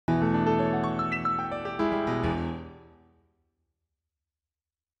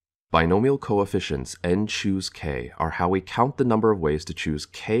Binomial coefficients n choose k are how we count the number of ways to choose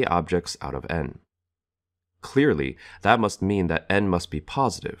k objects out of n. Clearly, that must mean that n must be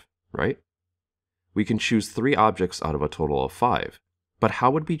positive, right? We can choose 3 objects out of a total of 5, but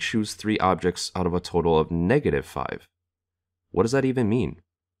how would we choose 3 objects out of a total of -5? What does that even mean?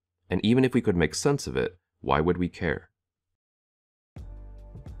 And even if we could make sense of it, why would we care?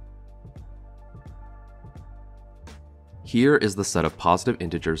 Here is the set of positive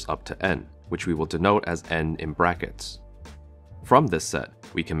integers up to n, which we will denote as n in brackets. From this set,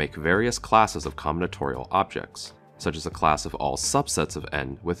 we can make various classes of combinatorial objects, such as a class of all subsets of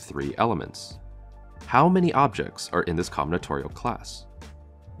n with 3 elements. How many objects are in this combinatorial class?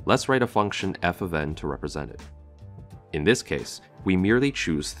 Let's write a function f of n to represent it. In this case, we merely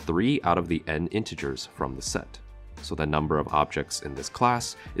choose 3 out of the n integers from the set, so the number of objects in this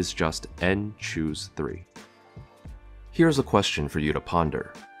class is just n choose 3. Here's a question for you to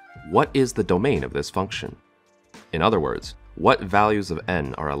ponder. What is the domain of this function? In other words, what values of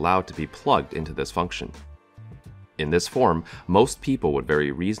n are allowed to be plugged into this function? In this form, most people would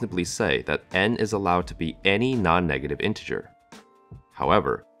very reasonably say that n is allowed to be any non-negative integer.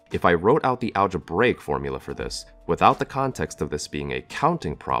 However, if I wrote out the algebraic formula for this, without the context of this being a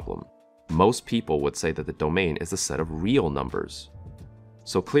counting problem, most people would say that the domain is a set of real numbers.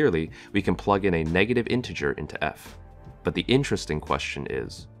 So clearly, we can plug in a negative integer into f. But the interesting question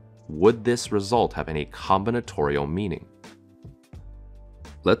is, would this result have any combinatorial meaning?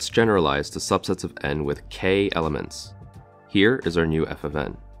 Let's generalize to subsets of n with k elements. Here is our new f of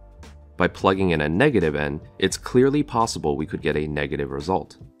n. By plugging in a negative n, it's clearly possible we could get a negative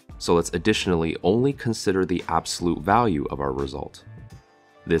result. So let's additionally only consider the absolute value of our result.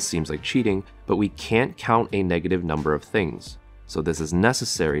 This seems like cheating, but we can't count a negative number of things, so this is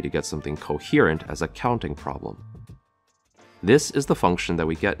necessary to get something coherent as a counting problem. This is the function that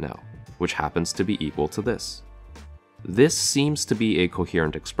we get now, which happens to be equal to this. This seems to be a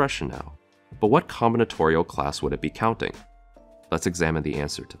coherent expression now, but what combinatorial class would it be counting? Let's examine the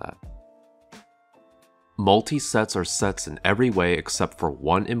answer to that. Multisets are sets in every way except for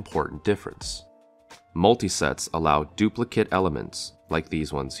one important difference. Multisets allow duplicate elements, like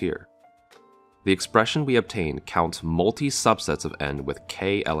these ones here. The expression we obtain counts multi-subsets of n with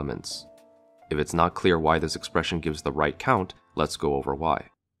k elements. If it's not clear why this expression gives the right count, let's go over why.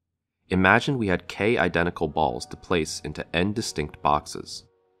 Imagine we had k identical balls to place into n distinct boxes.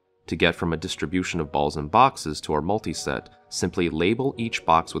 To get from a distribution of balls in boxes to our multiset, simply label each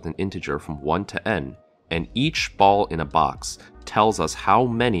box with an integer from 1 to n, and each ball in a box tells us how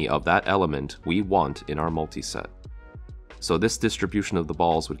many of that element we want in our multiset. So this distribution of the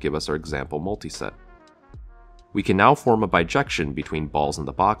balls would give us our example multiset. We can now form a bijection between balls in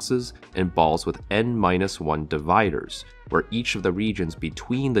the boxes and balls with n-1 dividers, where each of the regions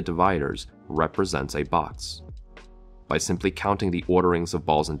between the dividers represents a box. By simply counting the orderings of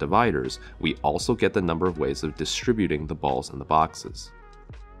balls and dividers, we also get the number of ways of distributing the balls in the boxes.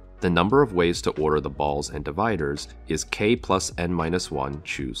 The number of ways to order the balls and dividers is k plus n-1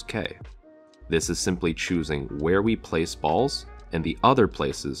 choose k. This is simply choosing where we place balls, and the other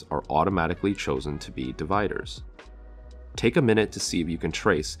places are automatically chosen to be dividers. Take a minute to see if you can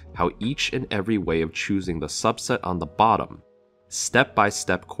trace how each and every way of choosing the subset on the bottom step by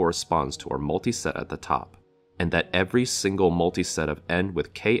step corresponds to our multiset at the top, and that every single multiset of n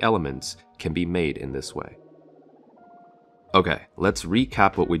with k elements can be made in this way. Okay, let's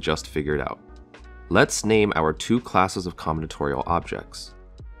recap what we just figured out. Let's name our 2 classes of combinatorial objects.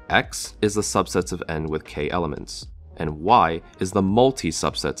 X is the subsets of n with k elements, and y is the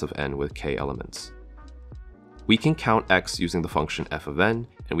multi-subsets of n with k elements. We can count x using the function f of n,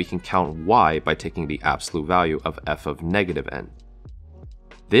 and we can count y by taking the absolute value of f of negative n.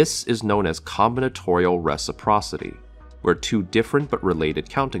 This is known as combinatorial reciprocity, where 2 different but related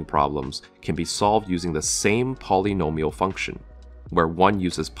counting problems can be solved using the same polynomial function, where one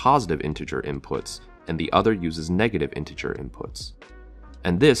uses positive integer inputs and the other uses negative integer inputs.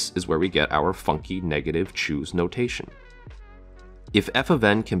 And this is where we get our funky negative choose notation. If f of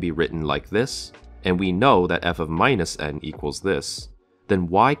n can be written like this, and we know that f of minus n equals this, then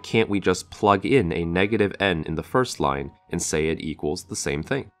why can't we just plug in a negative n in the first line and say it equals the same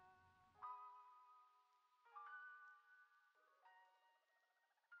thing?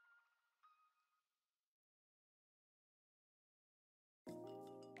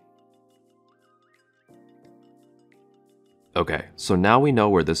 Okay, so now we know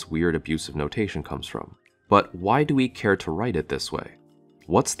where this weird abusive notation comes from. But why do we care to write it this way?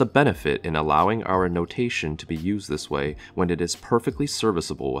 What's the benefit in allowing our notation to be used this way when it is perfectly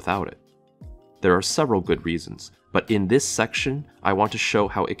serviceable without it? There are several good reasons, but in this section, I want to show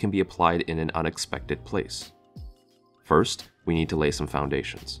how it can be applied in an unexpected place. First, we need to lay some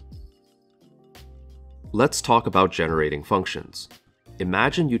foundations. Let's talk about generating functions.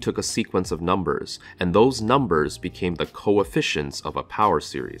 Imagine you took a sequence of numbers, and those numbers became the coefficients of a power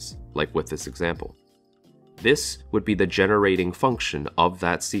series, like with this example. This would be the generating function of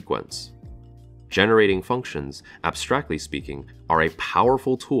that sequence. Generating functions, abstractly speaking, are a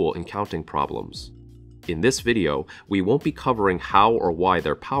powerful tool in counting problems. In this video, we won't be covering how or why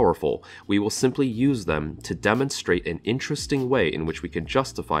they're powerful, we will simply use them to demonstrate an interesting way in which we can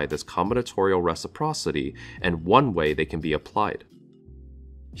justify this combinatorial reciprocity and one way they can be applied.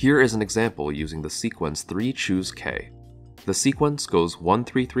 Here is an example using the sequence 3 choose k. The sequence goes 1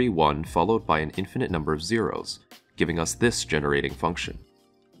 3 3 1 followed by an infinite number of zeros, giving us this generating function.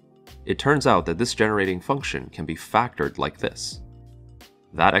 It turns out that this generating function can be factored like this.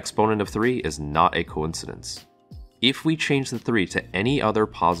 That exponent of 3 is not a coincidence. If we change the 3 to any other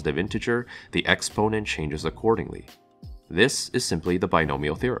positive integer, the exponent changes accordingly. This is simply the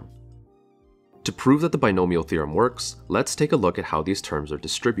binomial theorem. To prove that the binomial theorem works, let's take a look at how these terms are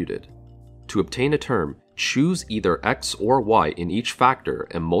distributed. To obtain a term, choose either x or y in each factor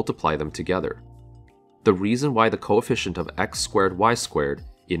and multiply them together. The reason why the coefficient of x squared y squared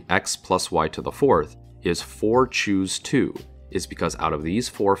in x plus y to the fourth is 4 choose 2 is because out of these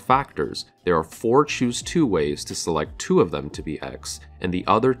 4 factors, there are 4 choose 2 ways to select 2 of them to be x, and the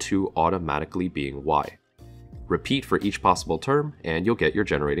other 2 automatically being y. Repeat for each possible term, and you'll get your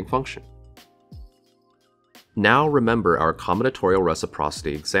generating function. Now remember our combinatorial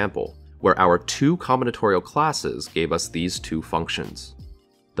reciprocity example, where our 2 combinatorial classes gave us these 2 functions.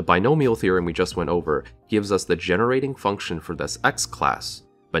 The binomial theorem we just went over gives us the generating function for this x class,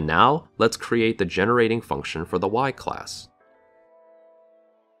 but now let's create the generating function for the y class.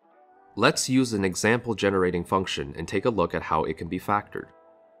 Let's use an example generating function and take a look at how it can be factored.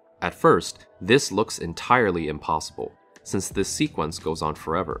 At first, this looks entirely impossible, since this sequence goes on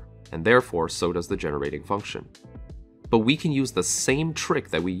forever, and therefore so does the generating function. But we can use the same trick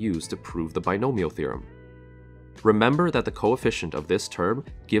that we used to prove the binomial theorem. Remember that the coefficient of this term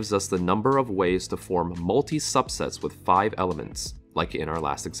gives us the number of ways to form multi-subsets with 5 elements, like in our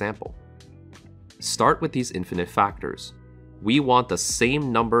last example. Start with these infinite factors. We want the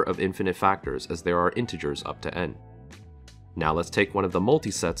same number of infinite factors as there are integers up to n. Now let's take one of the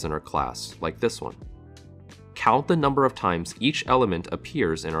multisets in our class, like this one. Count the number of times each element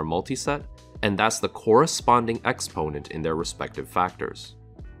appears in our multiset, and that's the corresponding exponent in their respective factors.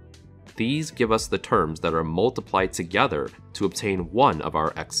 These give us the terms that are multiplied together to obtain 1 of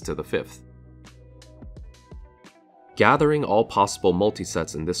our x to the 5th. Gathering all possible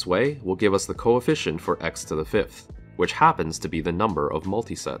multisets in this way will give us the coefficient for x to the 5th, which happens to be the number of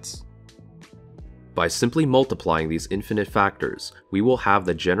multisets. By simply multiplying these infinite factors, we will have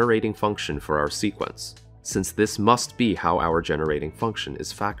the generating function for our sequence, since this must be how our generating function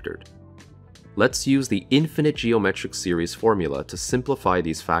is factored. Let's use the infinite geometric series formula to simplify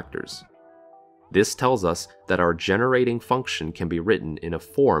these factors. This tells us that our generating function can be written in a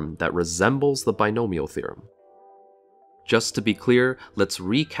form that resembles the binomial theorem. Just to be clear, let's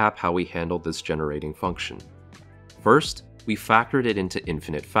recap how we handled this generating function. First, we factored it into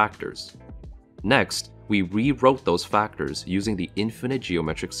infinite factors. Next, we rewrote those factors using the infinite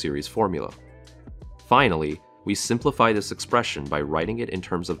geometric series formula. Finally, we simplify this expression by writing it in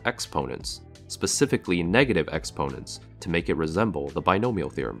terms of exponents, specifically negative exponents, to make it resemble the binomial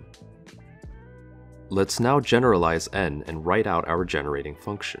theorem. Let's now generalize n and write out our generating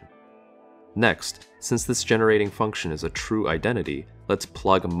function. Next, since this generating function is a true identity, let's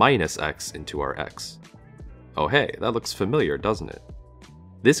plug minus x into our x. Oh hey, that looks familiar, doesn't it?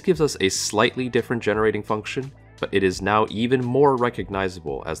 This gives us a slightly different generating function, but it is now even more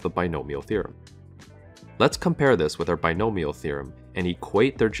recognizable as the binomial theorem. Let's compare this with our binomial theorem and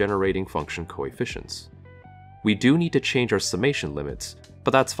equate their generating function coefficients. We do need to change our summation limits,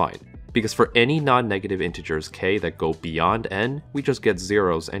 but that's fine, because for any non-negative integers k that go beyond n, we just get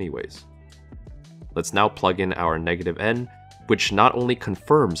zeros anyways. Let's now plug in our negative n, which not only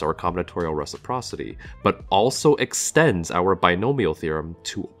confirms our combinatorial reciprocity, but also extends our binomial theorem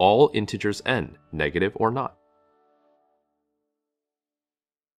to all integers n, negative or not.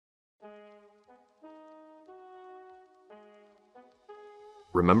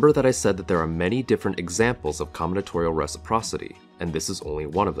 Remember that I said that there are many different examples of combinatorial reciprocity, and this is only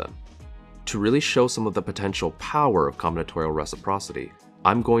one of them. To really show some of the potential power of combinatorial reciprocity,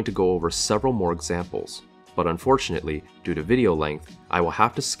 I'm going to go over several more examples, but unfortunately, due to video length, I will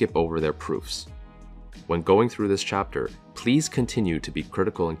have to skip over their proofs. When going through this chapter, please continue to be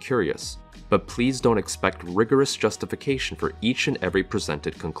critical and curious, but please don't expect rigorous justification for each and every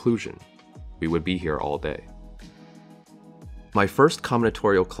presented conclusion. We would be here all day. My first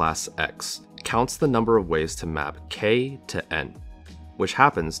combinatorial class X counts the number of ways to map k to n, which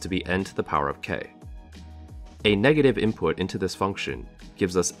happens to be n to the power of k. A negative input into this function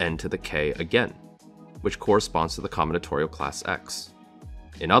gives us n to the k again, which corresponds to the combinatorial class X.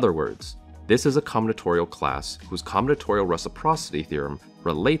 In other words, this is a combinatorial class whose combinatorial reciprocity theorem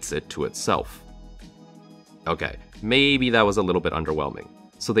relates it to itself. Okay, maybe that was a little bit underwhelming,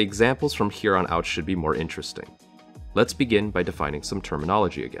 so the examples from here on out should be more interesting. Let's begin by defining some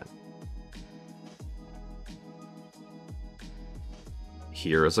terminology again.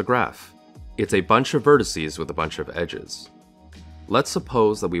 Here is a graph. It's a bunch of vertices with a bunch of edges. Let's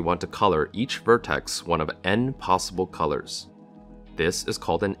suppose that we want to color each vertex one of n possible colors. This is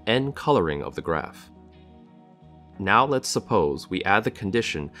called an n coloring of the graph. Now let's suppose we add the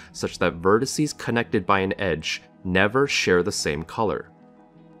condition such that vertices connected by an edge never share the same color.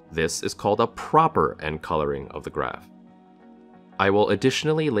 This is called a proper n coloring of the graph. I will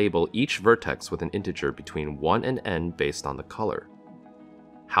additionally label each vertex with an integer between 1 and n based on the color.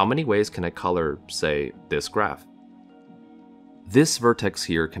 How many ways can I color, say, this graph? This vertex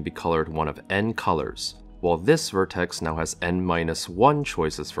here can be colored one of n colors, while this vertex now has n-1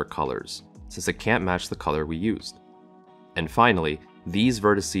 choices for colors, since it can't match the color we used. And finally, these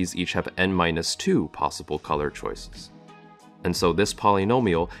vertices each have n-2 possible color choices. And so this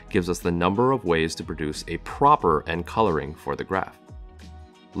polynomial gives us the number of ways to produce a proper n coloring for the graph.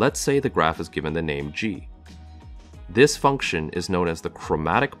 Let's say the graph is given the name g. This function is known as the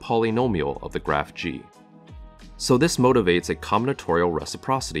chromatic polynomial of the graph g. So this motivates a combinatorial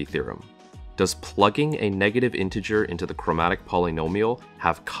reciprocity theorem. Does plugging a negative integer into the chromatic polynomial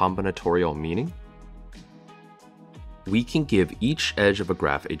have combinatorial meaning? We can give each edge of a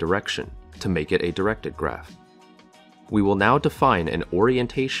graph a direction to make it a directed graph. We will now define an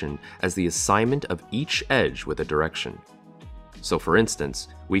orientation as the assignment of each edge with a direction. So for instance,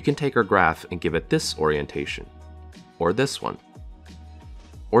 we can take our graph and give it this orientation, or this one,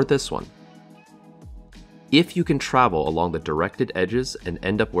 or this one. If you can travel along the directed edges and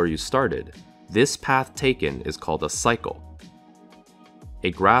end up where you started, this path taken is called a cycle.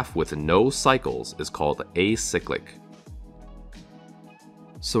 A graph with no cycles is called acyclic.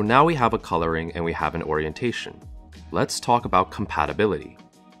 So now we have a coloring and we have an orientation. Let's talk about compatibility.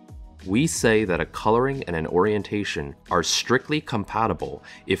 We say that a coloring and an orientation are strictly compatible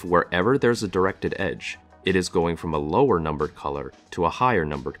if wherever there's a directed edge, it is going from a lower numbered color to a higher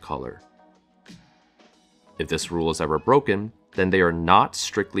numbered color. If this rule is ever broken, then they are not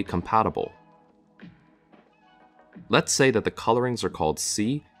strictly compatible. Let's say that the colorings are called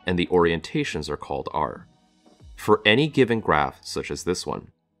C and the orientations are called R. For any given graph, such as this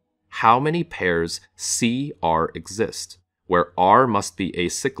one, how many pairs C-R exist, where R must be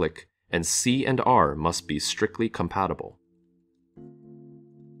acyclic and C and R must be strictly compatible?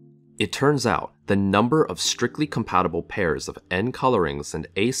 It turns out the number of strictly compatible pairs of n colorings and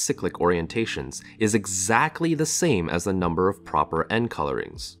acyclic orientations is exactly the same as the number of proper n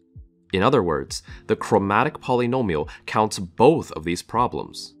colorings. In other words, the chromatic polynomial counts both of these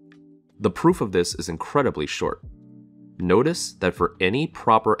problems. The proof of this is incredibly short. Notice that for any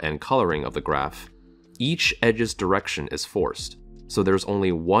proper n coloring of the graph, each edge's direction is forced, so there's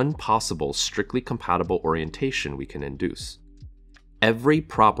only one possible strictly compatible orientation we can induce. Every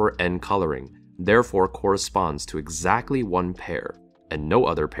proper n coloring therefore corresponds to exactly one pair, and no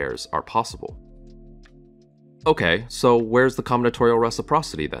other pairs are possible. Okay, so where's the combinatorial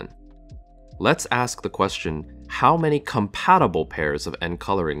reciprocity then? Let's ask the question, how many compatible pairs of n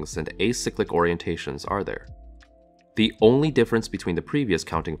colorings and acyclic orientations are there? The only difference between the previous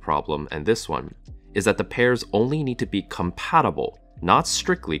counting problem and this one is that the pairs only need to be compatible, not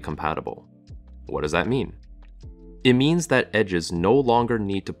strictly compatible. What does that mean? It means that edges no longer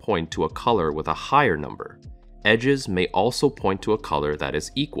need to point to a color with a higher number. Edges may also point to a color that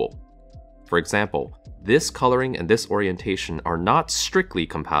is equal. For example, this coloring and this orientation are not strictly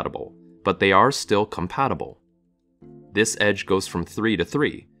compatible, but they are still compatible. This edge goes from 3 to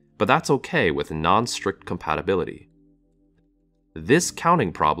 3, but that's okay with non-strict compatibility. This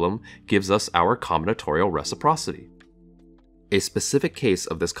counting problem gives us our combinatorial reciprocity. A specific case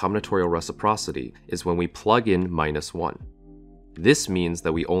of this combinatorial reciprocity is when we plug in -1. This means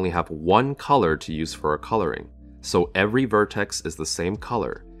that we only have one color to use for our coloring, so every vertex is the same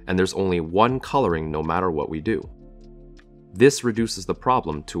color, and there's only one coloring no matter what we do. This reduces the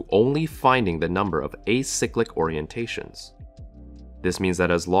problem to only finding the number of acyclic orientations. This means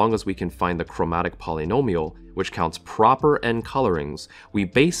that as long as we can find the chromatic polynomial, which counts proper n colorings, we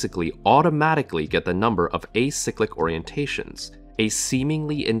basically automatically get the number of acyclic orientations, a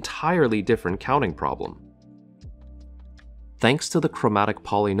seemingly entirely different counting problem. Thanks to the chromatic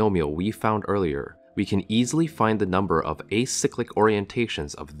polynomial we found earlier, we can easily find the number of acyclic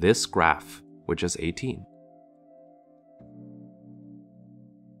orientations of this graph, which is 18.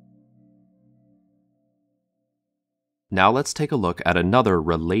 Now let's take a look at another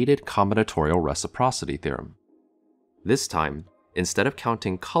related combinatorial reciprocity theorem. This time, instead of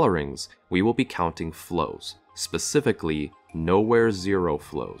counting colorings, we will be counting flows, specifically nowhere zero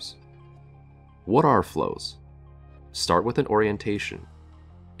flows. What are flows? Start with an orientation.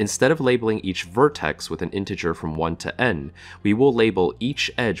 Instead of labeling each vertex with an integer from 1 to n, we will label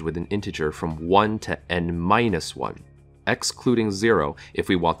each edge with an integer from 1 to n minus 1, excluding 0 if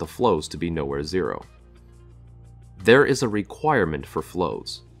we want the flows to be nowhere zero. There is a requirement for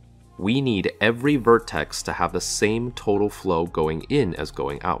flows. We need every vertex to have the same total flow going in as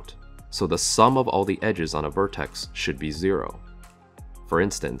going out, so the sum of all the edges on a vertex should be 0. For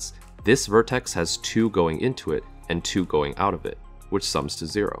instance, this vertex has 2 going into it and 2 going out of it, which sums to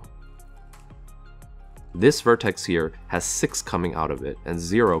 0. This vertex here has 6 coming out of it and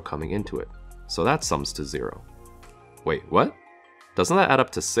 0 coming into it, so that sums to 0. Wait, what? Doesn't that add up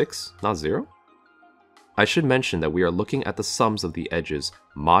to 6, not 0? I should mention that we are looking at the sums of the edges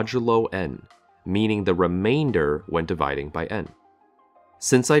modulo n, meaning the remainder when dividing by n.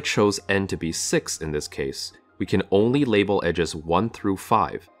 Since I chose n to be 6 in this case, we can only label edges 1 through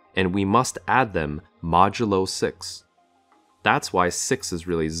 5, and we must add them modulo 6. That's why 6 is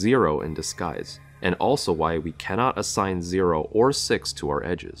really 0 in disguise, and also why we cannot assign 0 or 6 to our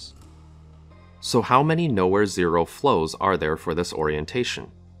edges. So how many nowhere zero flows are there for this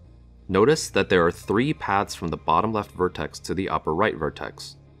orientation? Notice that there are 3 paths from the bottom left vertex to the upper right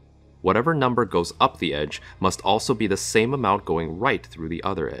vertex. Whatever number goes up the edge must also be the same amount going right through the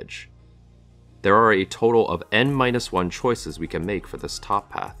other edge. There are a total of n-1 choices we can make for this top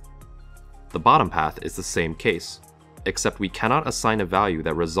path. The bottom path is the same case, except we cannot assign a value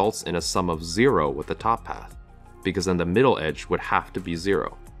that results in a sum of 0 with the top path, because then the middle edge would have to be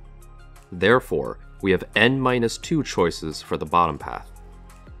 0. Therefore, we have n-2 choices for the bottom path.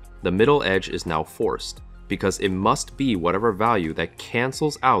 The middle edge is now forced, because it must be whatever value that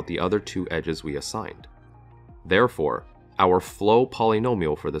cancels out the other 2 edges we assigned. Therefore, our flow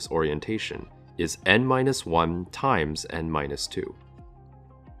polynomial for this orientation is n-1 times n-2.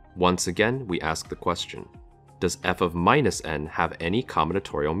 Once again, we ask the question, does f of minus n have any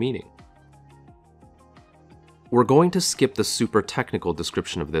combinatorial meaning? We're going to skip the super technical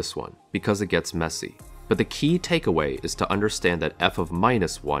description of this one, because it gets messy. But the key takeaway is to understand that f of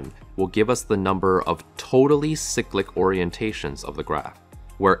minus 1 will give us the number of totally cyclic orientations of the graph,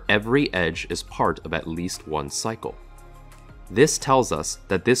 where every edge is part of at least one cycle. This tells us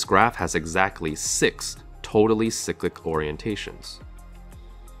that this graph has exactly 6 totally cyclic orientations.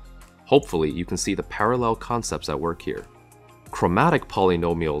 Hopefully, you can see the parallel concepts at work here. Chromatic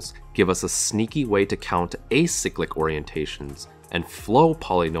polynomials give us a sneaky way to count acyclic orientations, and flow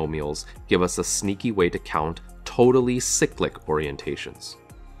polynomials give us a sneaky way to count totally cyclic orientations.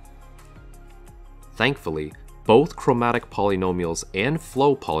 Thankfully, both chromatic polynomials and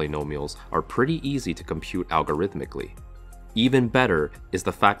flow polynomials are pretty easy to compute algorithmically. Even better is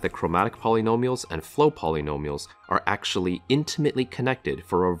the fact that chromatic polynomials and flow polynomials are actually intimately connected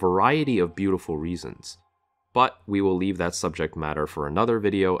for a variety of beautiful reasons. But we will leave that subject matter for another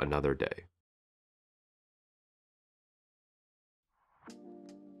video another day.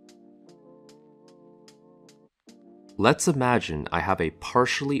 Let's imagine I have a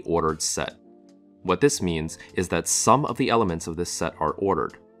partially ordered set. What this means is that some of the elements of this set are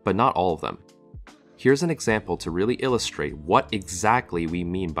ordered, but not all of them. Here's an example to really illustrate what exactly we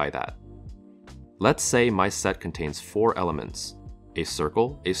mean by that. Let's say my set contains 4 elements: a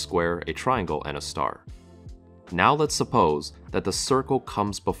circle, a square, a triangle, and a star. Now let's suppose that the circle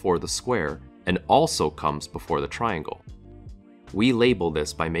comes before the square and also comes before the triangle. We label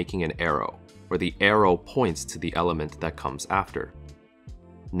this by making an arrow, where the arrow points to the element that comes after.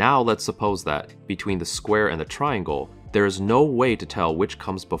 Now let's suppose that between the square and the triangle, there is no way to tell which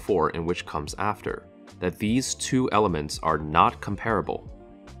comes before and which comes after, that these 2 elements are not comparable.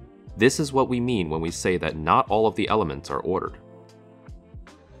 This is what we mean when we say that not all of the elements are ordered.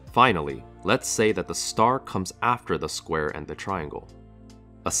 Finally, let's say that the star comes after the square and the triangle.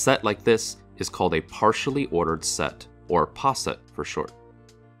 A set like this is called a partially ordered set, or poset for short.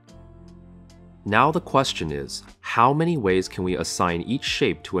 Now the question is, how many ways can we assign each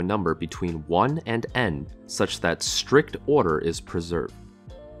shape to a number between 1 and n such that strict order is preserved?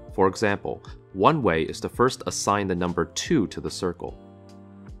 For example, one way is to first assign the number 2 to the circle.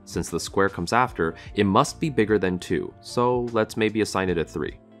 Since the square comes after, it must be bigger than 2, so let's maybe assign it a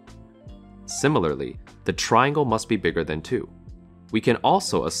 3. Similarly, the triangle must be bigger than 2. We can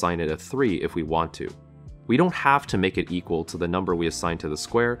also assign it a 3 if we want to. We don't have to make it equal to the number we assign to the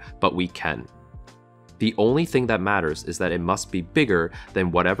square, but we can. The only thing that matters is that it must be bigger than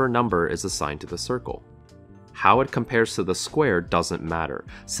whatever number is assigned to the circle. How it compares to the square doesn't matter,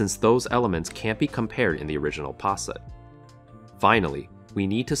 since those elements can't be compared in the original poset. Finally, we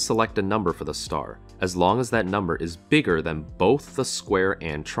need to select a number for the star, as long as that number is bigger than both the square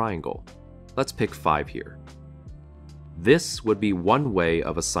and triangle. Let's pick 5 here. This would be one way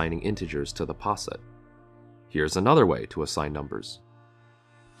of assigning integers to the poset. Here's another way to assign numbers.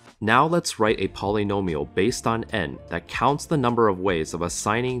 Now let's write a polynomial based on n that counts the number of ways of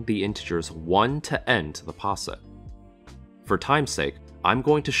assigning the integers 1 to n to the poset. For time's sake, I'm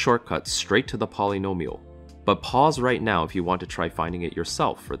going to shortcut straight to the polynomial, but pause right now if you want to try finding it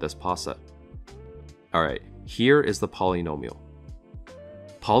yourself for this poset. Alright, here is the polynomial.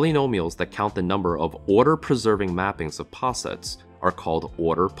 Polynomials that count the number of order-preserving mappings of posets are called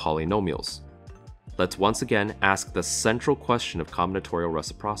order polynomials. Let's once again ask the central question of combinatorial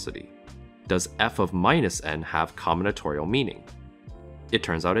reciprocity. Does f of minus n have combinatorial meaning? It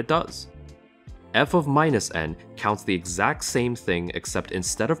turns out it does. F of minus n counts the exact same thing, except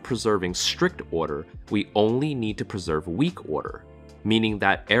instead of preserving strict order, we only need to preserve weak order, meaning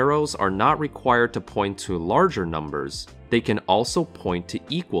that arrows are not required to point to larger numbers, they can also point to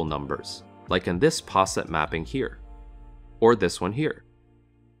equal numbers, like in this poset mapping here, or this one here.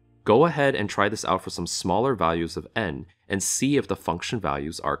 Go ahead and try this out for some smaller values of n and see if the function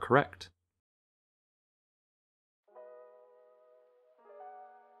values are correct.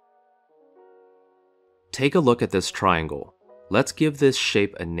 Take a look at this triangle. Let's give this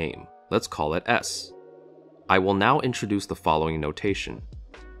shape a name. Let's call it S. I will now introduce the following notation.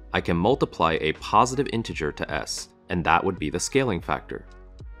 I can multiply a positive integer to s, and that would be the scaling factor.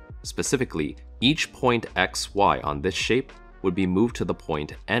 Specifically, each point x, y on this shape would be moved to the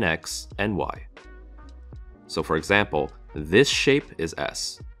point nx, ny. So for example, this shape is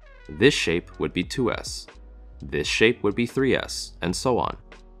s. This shape would be 2s. This shape would be 3s, and so on.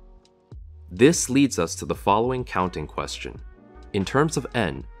 This leads us to the following counting question. In terms of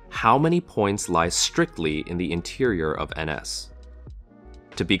n, how many points lie strictly in the interior of ns?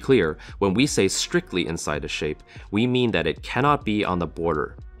 To be clear, when we say strictly inside a shape, we mean that it cannot be on the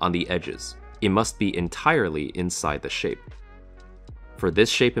border, on the edges. It must be entirely inside the shape. For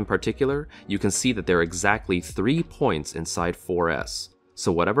this shape in particular, you can see that there are exactly 3 points inside 4s,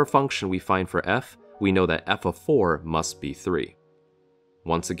 so whatever function we find for f, we know that f of 4 must be 3.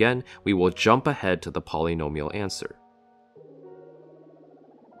 Once again, we will jump ahead to the polynomial answer.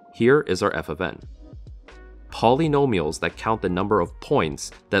 Here is our f of n. Polynomials that count the number of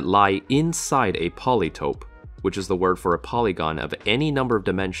points that lie inside a polytope, which is the word for a polygon of any number of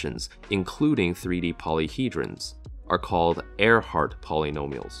dimensions, including 3D polyhedrons, are called Ehrhart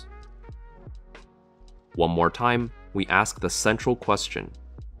polynomials. One more time, we ask the central question,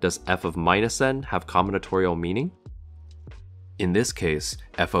 does f of minus n have combinatorial meaning? In this case,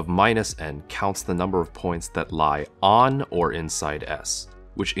 f of minus n counts the number of points that lie on or inside S,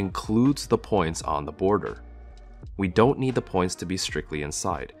 which includes the points on the border. We don't need the points to be strictly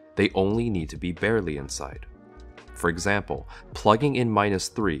inside, they only need to be barely inside. For example, plugging in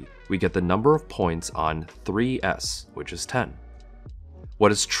 -3, we get the number of points on 3s, which is 10.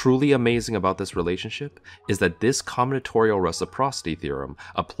 What is truly amazing about this relationship is that this combinatorial reciprocity theorem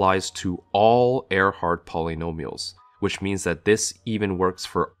applies to all Ehrhart polynomials, which means that this even works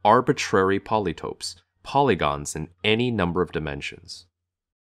for arbitrary polytopes, polygons in any number of dimensions.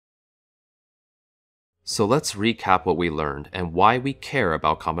 So let's recap what we learned and why we care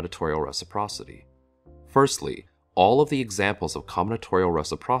about combinatorial reciprocity. Firstly, all of the examples of combinatorial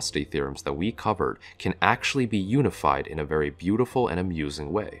reciprocity theorems that we covered can actually be unified in a very beautiful and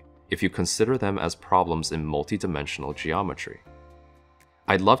amusing way, if you consider them as problems in multidimensional geometry.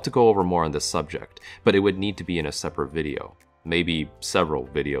 I'd love to go over more on this subject, but it would need to be in a separate video, maybe several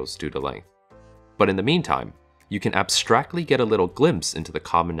videos due to length. But in the meantime, you can abstractly get a little glimpse into the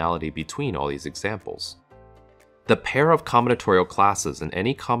commonality between all these examples. The pair of combinatorial classes in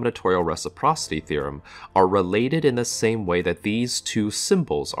any combinatorial reciprocity theorem are related in the same way that these two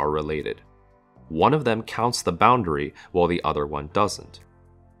symbols are related. One of them counts the boundary while the other one doesn't.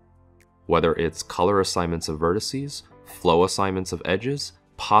 Whether it's color assignments of vertices, flow assignments of edges,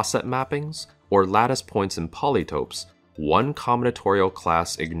 poset mappings, or lattice points in polytopes, one combinatorial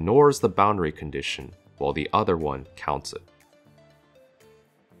class ignores the boundary condition while the other one counts it.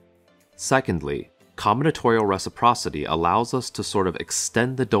 Secondly, combinatorial reciprocity allows us to sort of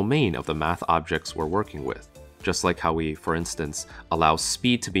extend the domain of the math objects we're working with, just like how we, for instance, allow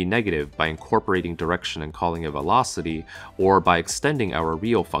speed to be negative by incorporating direction and calling it velocity, or by extending our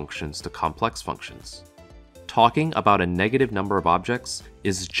real functions to complex functions. Talking about a negative number of objects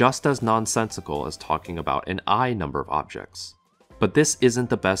is just as nonsensical as talking about an I number of objects. But this isn't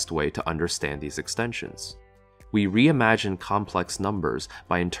the best way to understand these extensions. We reimagine complex numbers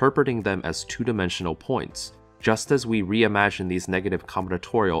by interpreting them as two-dimensional points, just as we reimagine these negative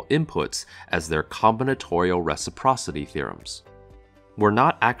combinatorial inputs as their combinatorial reciprocity theorems. We're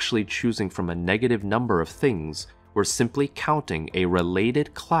not actually choosing from a negative number of things, we're simply counting a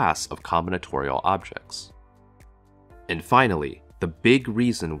related class of combinatorial objects. And finally, the big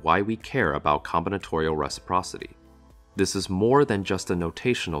reason why we care about combinatorial reciprocity. This is more than just a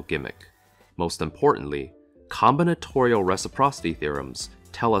notational gimmick. Most importantly, combinatorial reciprocity theorems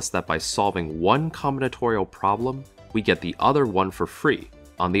tell us that by solving one combinatorial problem, we get the other one for free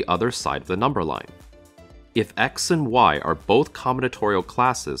on the other side of the number line. If x and y are both combinatorial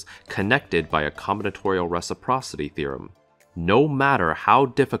classes connected by a combinatorial reciprocity theorem, no matter how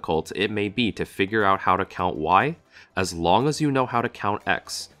difficult it may be to figure out how to count y, as long as you know how to count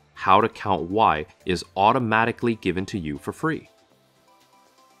x, how to count y is automatically given to you for free.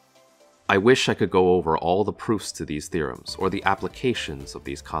 I wish I could go over all the proofs to these theorems or the applications of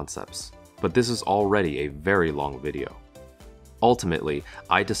these concepts, but this is already a very long video. Ultimately,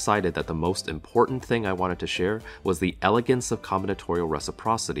 I decided that the most important thing I wanted to share was the elegance of combinatorial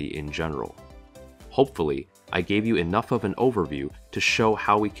reciprocity in general. Hopefully, I gave you enough of an overview to show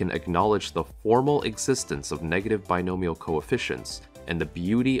how we can acknowledge the formal existence of negative binomial coefficients and the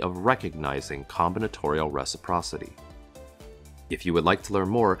beauty of recognizing combinatorial reciprocity. If you would like to learn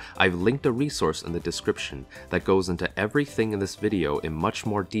more, I've linked a resource in the description that goes into everything in this video in much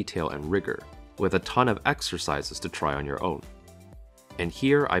more detail and rigor, with a ton of exercises to try on your own. And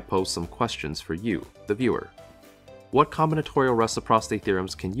here I pose some questions for you, the viewer. What combinatorial reciprocity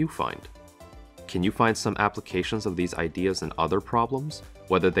theorems can you find? Can you find some applications of these ideas in other problems,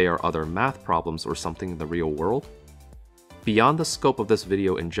 whether they are other math problems or something in the real world? Beyond the scope of this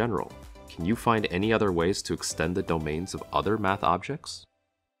video in general, can you find any other ways to extend the domains of other math objects?